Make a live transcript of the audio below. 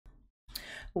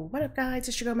What up, guys?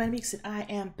 It's your girl ManicMeeks, and I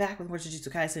am back with more Jujutsu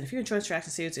Kaisen. If you're enjoying this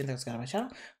reaction series and there's on my channel,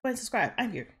 go ahead and subscribe.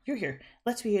 I'm here. You're here.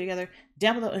 Let's be here together.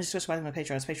 Down below in the description, my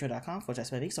Patreon is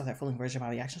patreon.com/ManicMeeks. So that full version of my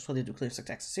reactions will do clear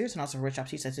subtext series and also for workshop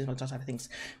sheets. I do all type of things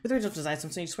with original designs.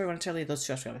 I'm saying you swear want to tell you those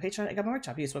two on my Patreon. I got my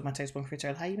workshop. You just my text one free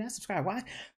how you must subscribe. Why?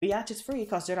 React is free. It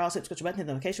costs $0. Subscription button. Hit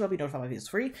the notification will be notified my videos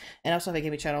free. And also, they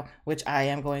gave me a channel which I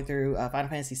am going through Final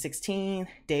Fantasy 16,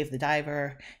 Dave the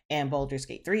Diver, and Baldur's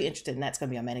Gate 3. Interested in that's going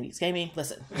to be on ManicMeeks Gaming.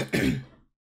 Listen.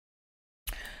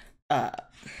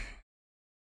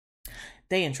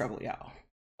 They in trouble, y'all.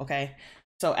 Okay,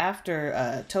 so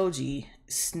after Toji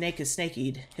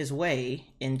snakied his way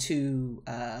into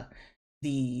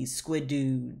the squid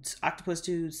dudes, octopus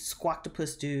dudes,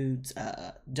 squoctopus dudes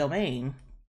domain,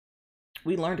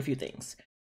 we learned a few things.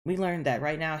 We learned that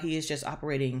right now he is just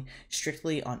operating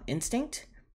strictly on instinct.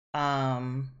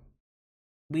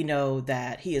 We know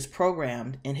that he is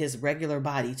programmed in his regular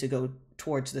body to go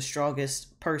towards the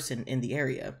strongest person in the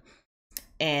area,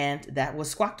 and that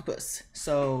was Squoctopus.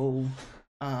 So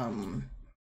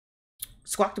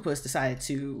Squoctopus decided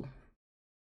to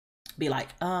be like,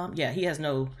 yeah, he has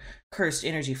no cursed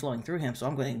energy flowing through him, so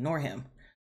I'm going to ignore him.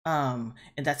 And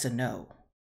that's a no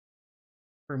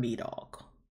for me, dog.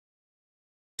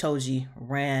 Toji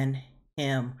ran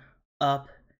him up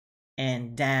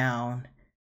and down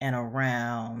and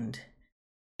around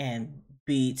and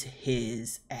beat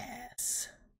his ass.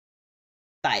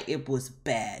 Like, it was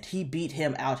bad. He beat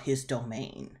him out his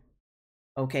domain.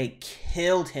 Okay,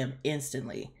 killed him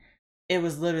instantly. It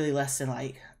was literally less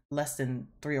than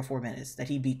 3 or 4 minutes that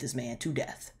he beat this man to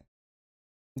death.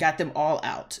 Got them all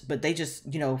out, but they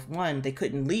just, you know, one, they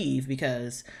couldn't leave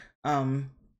because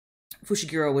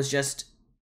Fushiguro was just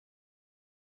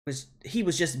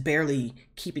barely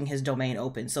keeping his domain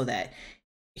open so that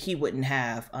he wouldn't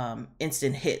have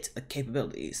instant hit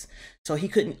capabilities. So he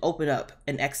couldn't open up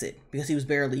an exit because he was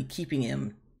barely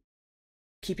keeping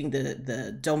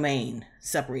the domain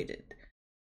separated.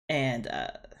 And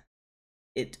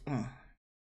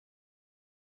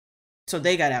so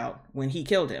they got out when he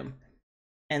killed him.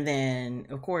 And then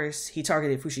of course he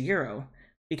targeted Fushiguro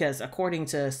because according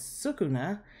to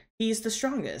SUKUNA, he's the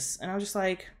strongest. And I was just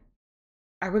like,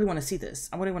 I really want to see this.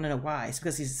 I really want to know why. It's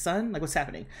because he's his son? Like, what's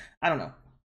happening? I don't know.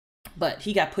 But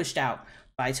he got pushed out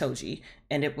by Toji,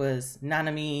 and it was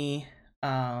Nanami,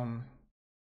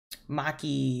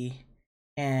 Maki,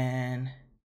 and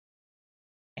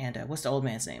what's the old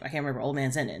man's name? I can't remember. Old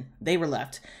man Zenin. They were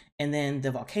left, and then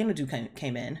the volcano dude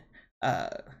came in,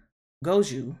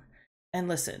 Goju. And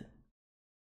listen,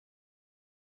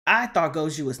 I thought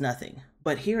Goju was nothing,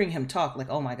 but hearing him talk, like,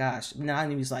 oh my gosh,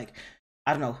 Nanami's like,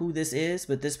 I don't know who this is,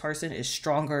 but this person is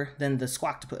stronger than the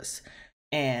Squoctopus.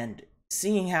 And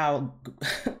seeing how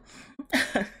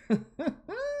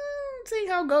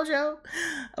Gojo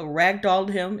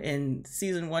ragdolled him in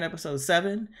season 1, episode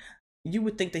 7, you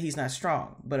would think that he's not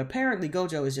strong, but apparently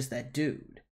Gojo is just that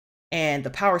dude. And the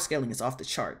power scaling is off the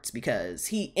charts because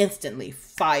he instantly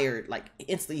fired, like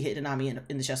instantly hit Nanami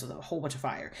in the chest with a whole bunch of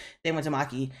fire. Then went to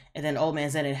Maki, and then old man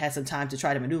Zenin had some time to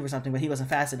try to maneuver something, but he wasn't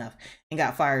fast enough and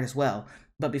got fired as well.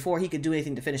 But before he could do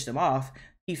anything to finish them off,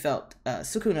 he felt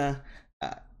Sukuna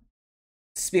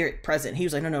spirit present. He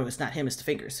was like, no, it's not him, it's the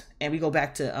fingers. And we go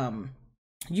back to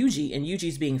Yuji, and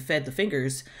Yuji's being fed the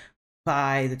fingers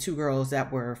by the 2 girls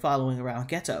that were following around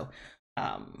Geto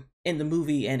in the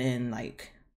movie and in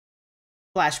like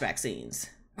flashback scenes.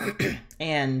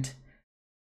 And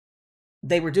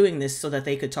they were doing this so that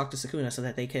they could talk to Sukuna, so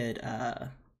that they could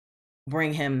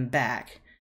bring him back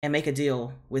and make a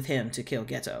deal with him to kill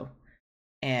Geto.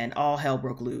 And all hell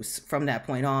broke loose. From that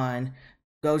point on,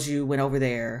 Goju went over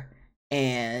there,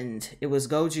 and it was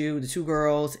Goju, the 2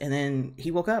 girls, and then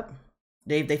he woke up.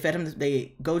 They fed him.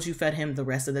 Goju fed him the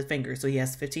rest of the fingers, so he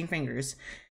has 15 fingers.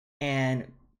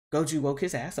 And Goju woke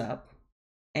his ass up,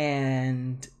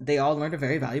 and they all learned a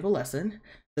very valuable lesson.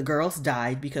 The girls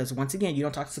died because, once again, you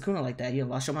don't talk to Sukuna like that. You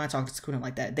lost your mind talking to Sukuna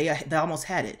like that. They almost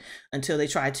had it until they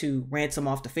tried to ransom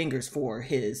off the fingers for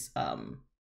his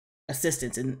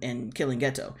assistance in killing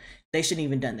Geto. They shouldn't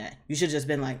even done that. You should have just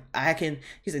been like,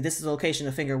 he's like, this is the location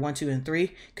of finger 1, 2, and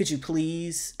 3. Could you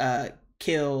please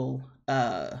kill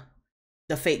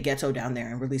the fake Geto down there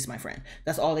and release my friend?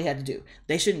 That's all they had to do.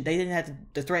 They didn't have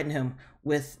to threaten him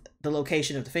with the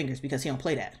location of the fingers because he don't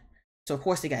play that. So of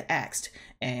course they got axed,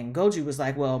 and Goju was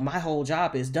like, well, my whole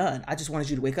job is done. I just wanted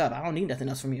you to wake up. I don't need nothing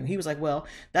else from you. He was like, well,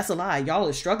 that's a lie. Y'all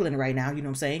are struggling right now. You know what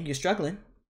I'm saying? You're struggling.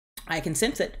 I can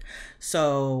sense it.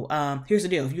 So here's the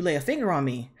deal. If you lay a finger on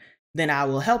me, then I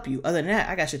will help you. Other than that,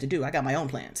 I got shit to do. I got my own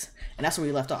plans. And that's where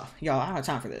we left off. Y'all, I don't have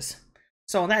time for this.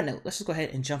 So on that note, let's just go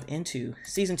ahead and jump into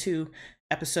season 2,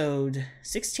 episode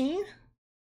 16?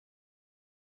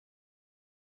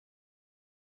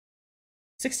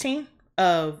 16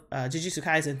 of Jujutsu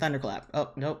Kaisen Thunderclap. Oh,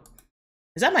 nope.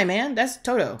 Is that my man? That's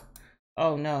Toto.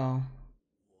 Oh, no.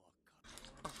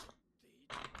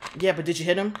 Yeah, but did you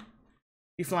hit him?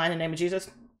 You fly in the name of Jesus?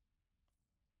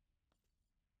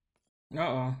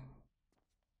 Uh-oh.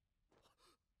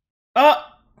 Oh!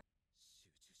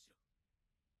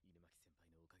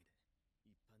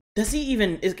 Does he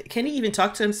even... can he even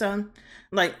talk to him, son?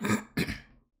 Like...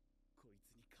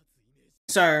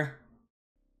 Sir.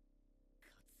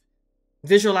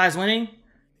 Visualize winning?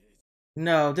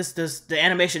 No, the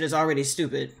animation is already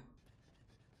stupid.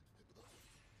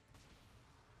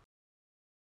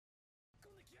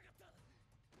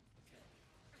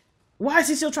 Why is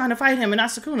he still trying to fight him and not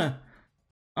Sukuna?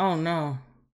 Oh no.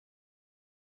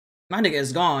 My nigga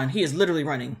is gone. He is literally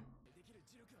running.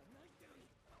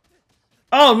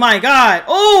 Oh my god.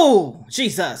 Oh,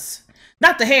 Jesus.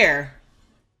 Not the hair.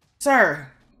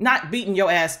 Sir, not beating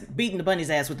your ass, beating the bunny's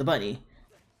ass with the bunny.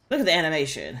 Look at the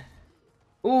animation.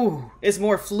 Ooh, it's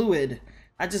more fluid.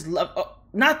 I just love, oh,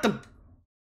 not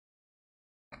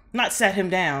sat him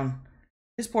down.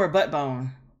 His poor butt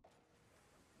bone.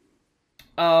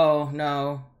 Oh,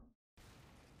 no.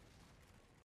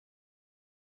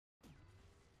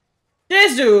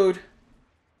 This dude!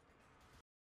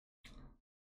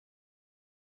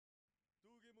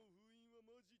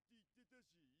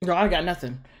 No, I got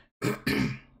nothing.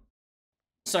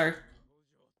 Sir.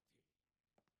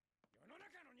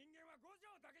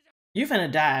 You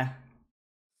finna die.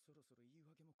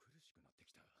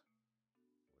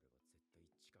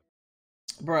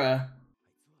 Bruh.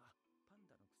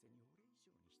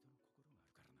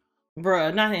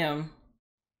 Bruh, not him.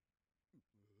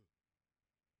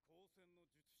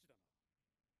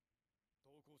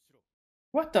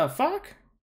 What the fuck?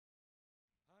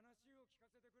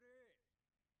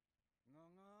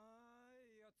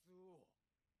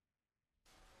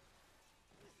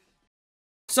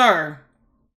 Sir.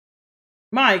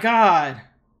 My god.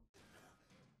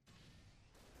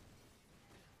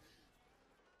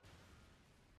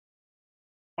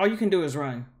 All you can do is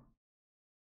run.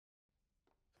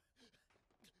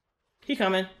 He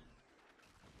coming.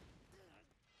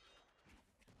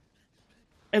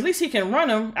 At least he can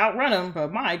outrun him,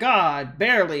 but my god,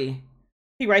 barely.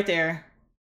 He right there.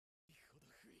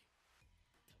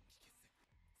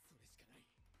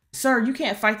 Sir, you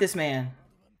can't fight this man.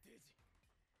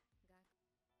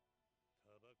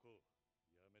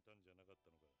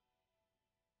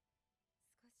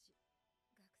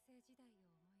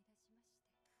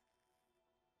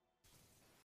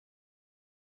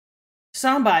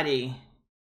 Somebody.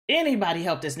 Anybody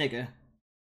help this nigga.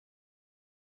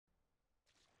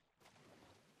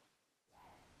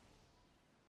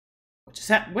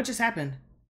 What just happened?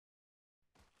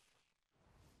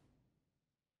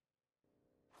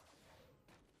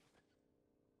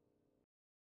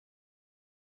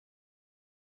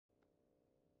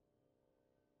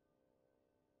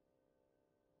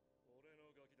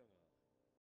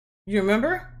 You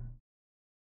remember?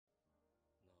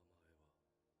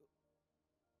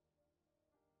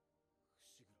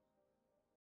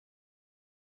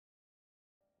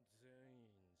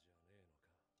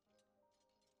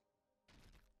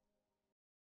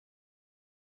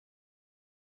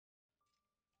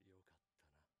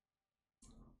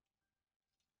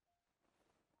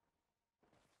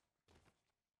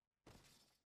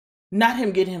 Not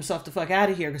him getting himself the fuck out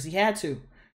of here because he had to.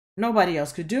 Nobody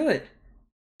else could do it.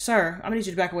 Sir, I'm gonna need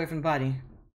you to back away from the body.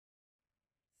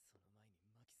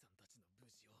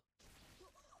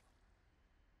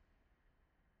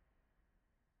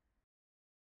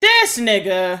 This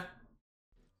nigga!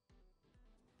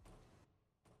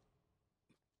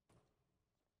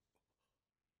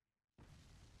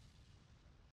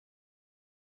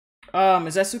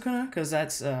 Is that Sukuna? Because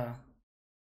that's,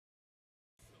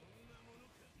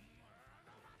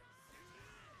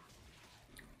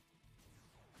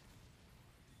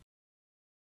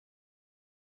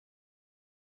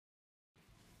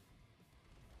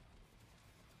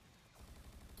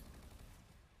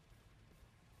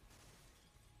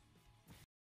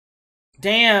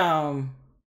 Damn.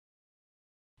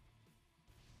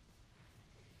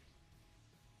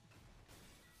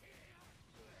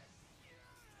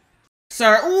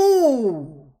 Sir,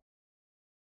 ooh.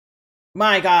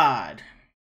 My god.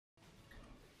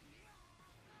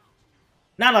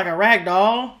 Not like a rag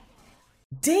doll.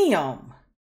 Damn.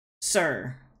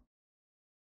 Sir.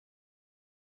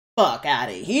 Fuck out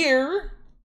of here.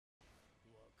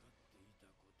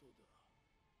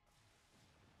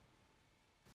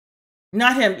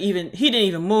 Not him even, he didn't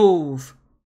even move.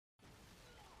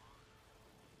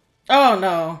 Oh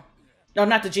no. No,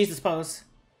 not the Jesus pose.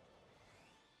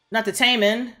 Not the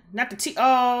Taman. Not the T.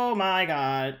 Oh my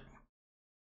god.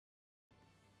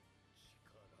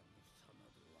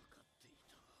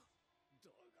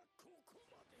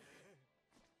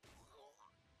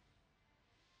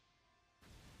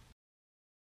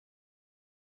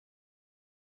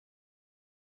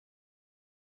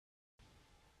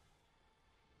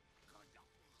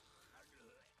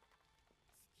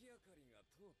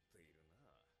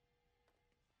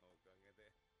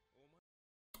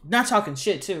 Not talking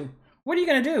shit too. What are you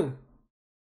gonna do?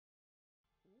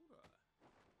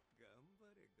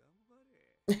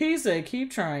 He said,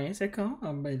 keep trying. He said, come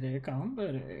on, buddy. Come on,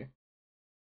 buddy.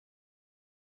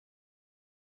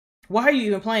 Why are you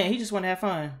even playing? He just want to have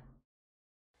fun.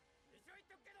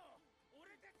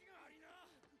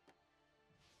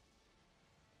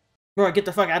 Bro, get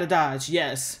the fuck out of Dodge.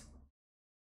 Yes.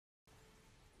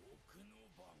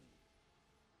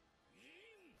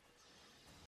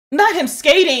 Not him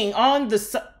skating on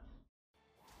the...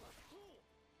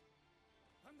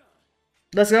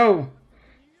 Let's go.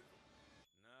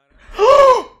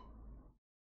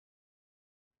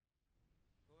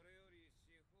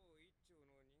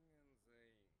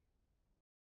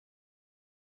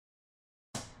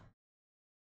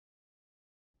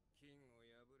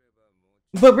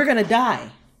 But we're gonna die.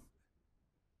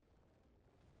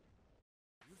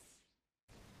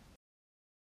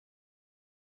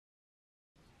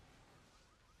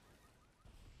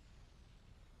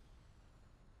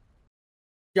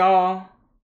 Y'all,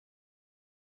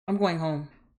 I'm going home.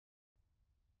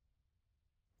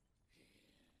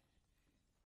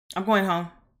 I'm going home.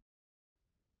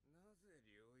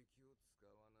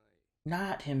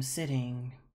 Not him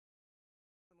sitting.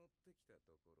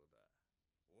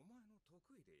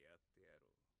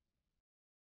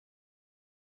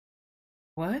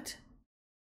 What?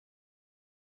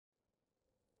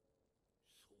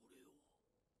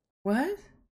 What?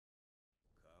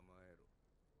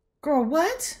 Girl,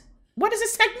 what? What is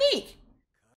this technique?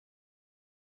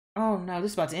 Oh no, this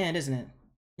is about to end, isn't it?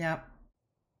 Yep.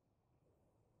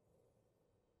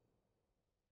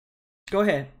 Go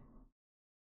ahead.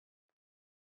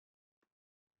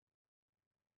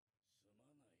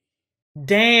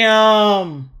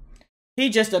 Damn. He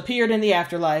just appeared in the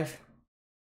afterlife.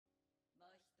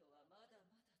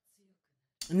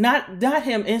 Not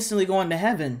him instantly going to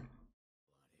heaven.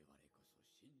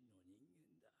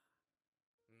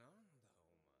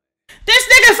 This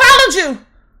nigga followed you.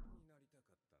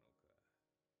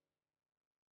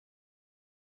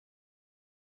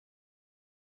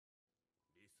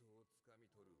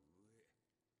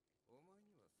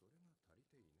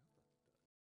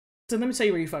 So let me tell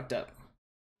you where you fucked up.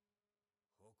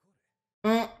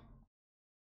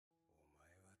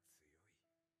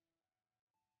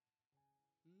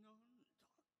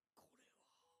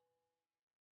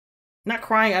 Not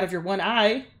crying out of your one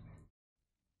eye.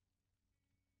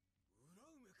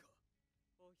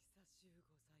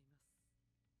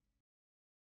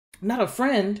 Not a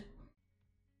friend.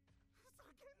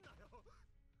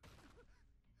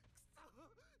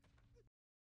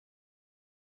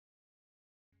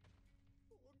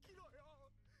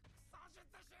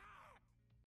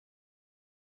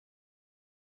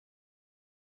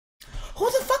 Who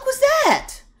the fuck was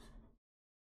that?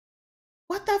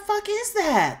 What the fuck is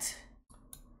that?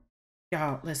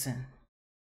 Y'all, listen.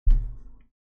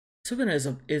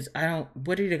 SUKUNA is I don't,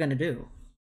 what are they gonna do?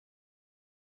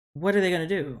 What are they gonna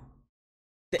do?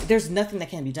 There's nothing that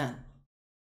can be done.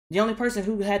 The only person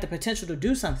who had the potential to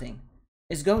do something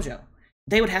is Gojo.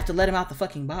 They would have to let him out the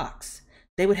fucking box.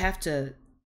 They would have to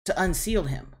unseal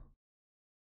him.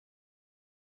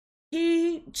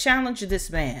 He challenged this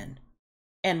man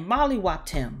and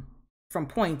mollywopped him from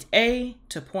point A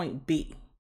to point B.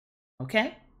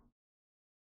 Okay?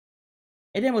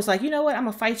 And then was like, you know what? I'm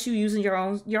gonna fight you using your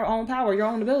own power, your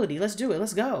own ability. Let's do it.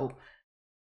 Let's go.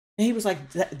 And he was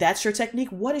like, that's your technique?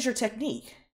 What is your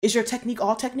technique? Is your technique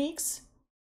all techniques?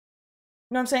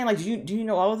 You know what I'm saying? Like, do you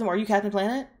know all of them? Are you Captain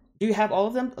Planet? Do you have all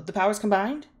of them, the powers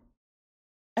combined?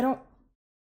 I don't.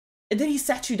 And then he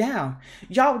sat you down.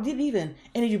 Y'all didn't even,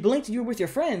 and then you blinked and you were with your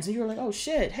friends and you were like, oh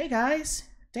shit, hey guys,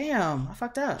 damn, I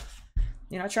fucked up.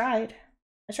 You know, I tried.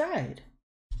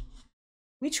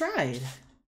 We tried.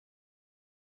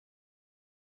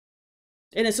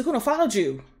 And then SUKUNA followed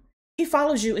you. He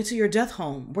follows you into your death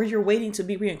home where you're waiting to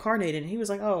be reincarnated. And he was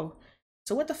like, oh,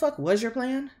 so what the fuck was your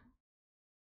plan?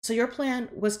 So your plan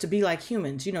was to be like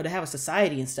humans, you know, to have a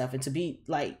society and stuff and to be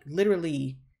like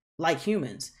literally like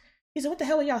humans. He said, what the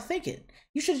hell are y'all thinking?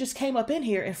 You should have just came up in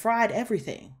here and fried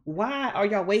everything. Why are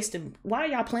y'all wasting? Why are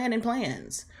y'all planning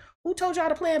plans? Who told y'all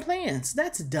to plan plans?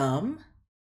 That's dumb.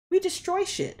 We destroy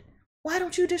shit. Why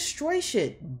don't you destroy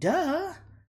shit? Duh.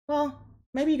 Well,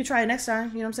 maybe you could try it next time.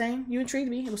 You know what I'm saying? You intrigued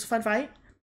me. It was a fun fight.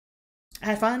 I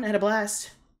had fun. I had a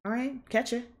blast. All right.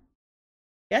 Catch ya.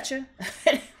 Catch ya.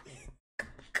 Oh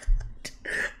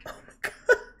my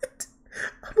god.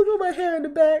 I'm gonna put my hair in the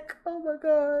back. Oh my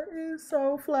god. It's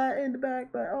so flat in the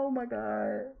back, but oh my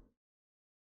god.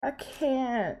 I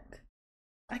can't.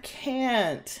 I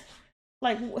can't.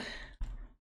 Like,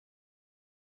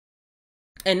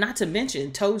 and not to mention,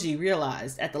 Toji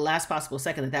realized at the last possible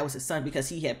second that that was his son because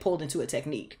he had pulled into a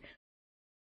technique.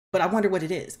 But I wonder what it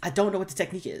is. I don't know what the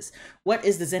technique is. What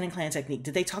is the Zenin clan technique?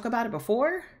 Did they talk about it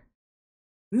before?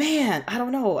 Man, I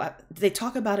don't know. Did they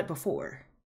talk about it before?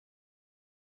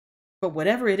 But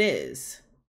whatever it is,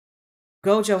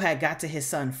 Gojo had got to his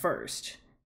son first.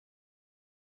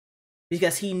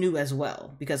 Because he knew as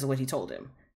well, because of what he told him.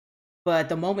 But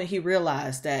the moment he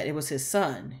realized that it was his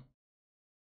son,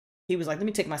 he was like, let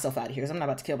me take myself out of here because I'm not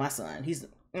about to kill my son. He's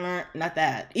not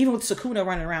that. Even with Sukuna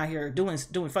running around here doing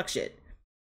fuck shit.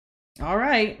 All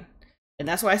right. And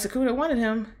that's why Sukuna wanted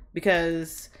him,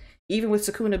 because even with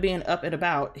Sukuna being up and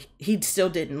about, he still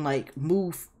didn't like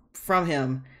move from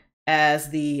him as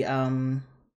the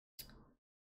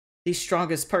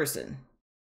strongest person.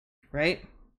 Right?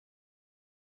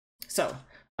 So,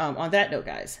 on that note,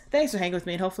 guys, thanks for hanging with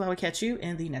me, and hopefully I will catch you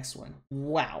in the next one.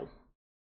 Wow.